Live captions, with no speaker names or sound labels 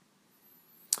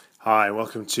Hi,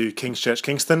 welcome to King's Church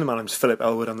Kingston. My name's Philip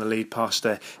Elwood, I'm the lead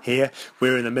pastor here.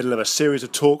 We're in the middle of a series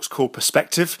of talks called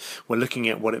Perspective. We're looking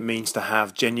at what it means to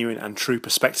have genuine and true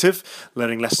perspective,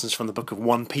 learning lessons from the book of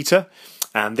 1 Peter.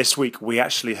 And this week we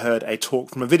actually heard a talk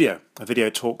from a video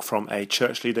talk from a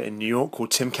church leader in New York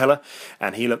called Tim Keller,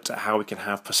 and he looked at how we can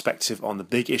have perspective on the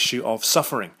big issue of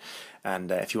suffering. And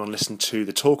if you want to listen to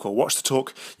the talk or watch the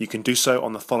talk, you can do so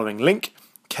on the following link,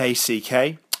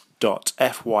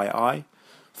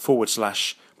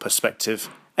 kck.fyi/perspective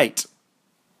 8.